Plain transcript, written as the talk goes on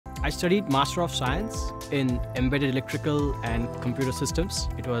I studied Master of Science in Embedded Electrical and Computer Systems.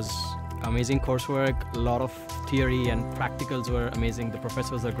 It was amazing coursework, a lot of theory and practicals were amazing. The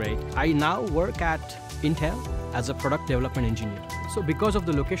professors are great. I now work at Intel as a product development engineer. So because of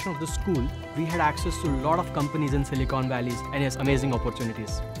the location of the school, we had access to a lot of companies in Silicon Valley and has amazing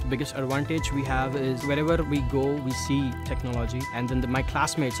opportunities. The biggest advantage we have is wherever we go, we see technology, and then my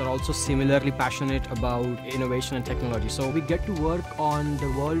classmates are also similarly passionate about innovation and technology. So we get to work on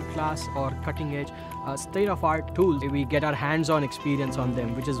the world-class or cutting-edge state-of-art tools. We get our hands-on experience on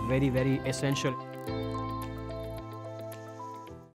them, which is very, very essential.